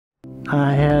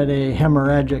I had a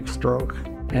hemorrhagic stroke,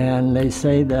 and they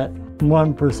say that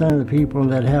 1% of the people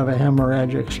that have a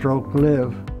hemorrhagic stroke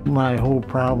live. My whole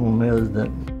problem is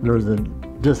that there's a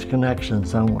disconnection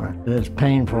somewhere. It's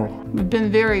painful. We've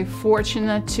been very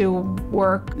fortunate to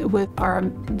work with our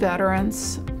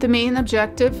veterans. The main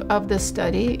objective of this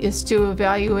study is to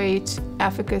evaluate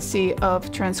efficacy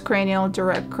of transcranial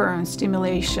direct current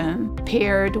stimulation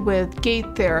paired with gait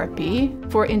therapy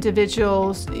for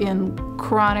individuals in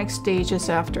chronic stages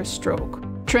after stroke.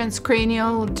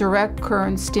 Transcranial direct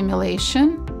current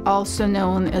stimulation, also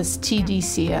known as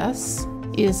TDCS,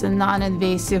 is a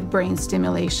non-invasive brain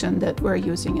stimulation that we're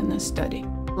using in this study.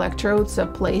 Electrodes are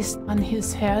placed on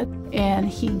his head and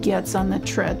he gets on the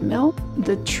treadmill.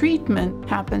 The treatment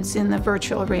happens in the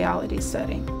virtual reality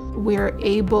setting. We're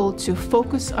able to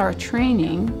focus our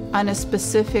training on a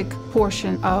specific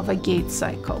portion of a gait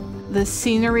cycle. The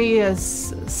scenery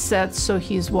is set so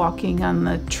he's walking on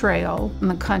the trail in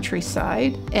the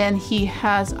countryside, and he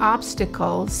has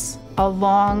obstacles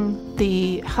along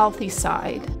the healthy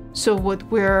side. So what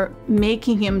we're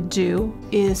making him do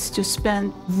is to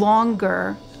spend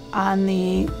longer on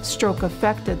the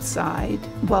stroke-affected side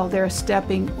while they're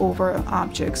stepping over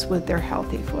objects with their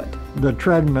healthy foot. The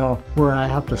treadmill, where I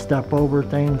have to step over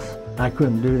things, I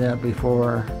couldn't do that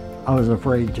before. I was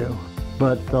afraid to.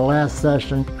 But the last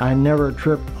session, I never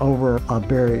tripped over a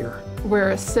barrier. We're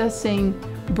assessing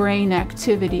brain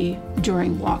activity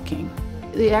during walking.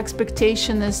 The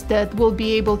expectation is that we'll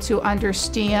be able to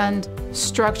understand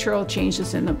structural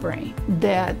changes in the brain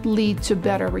that lead to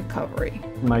better recovery.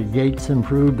 My gait's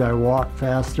improved, I walk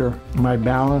faster, my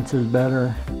balance is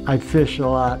better. I fish a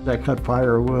lot, I cut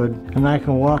firewood, and I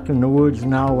can walk in the woods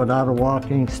now without a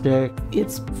walking stick.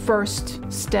 It's first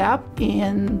step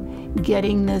in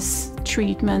getting this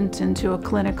treatment into a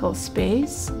clinical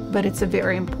space, but it's a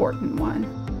very important one.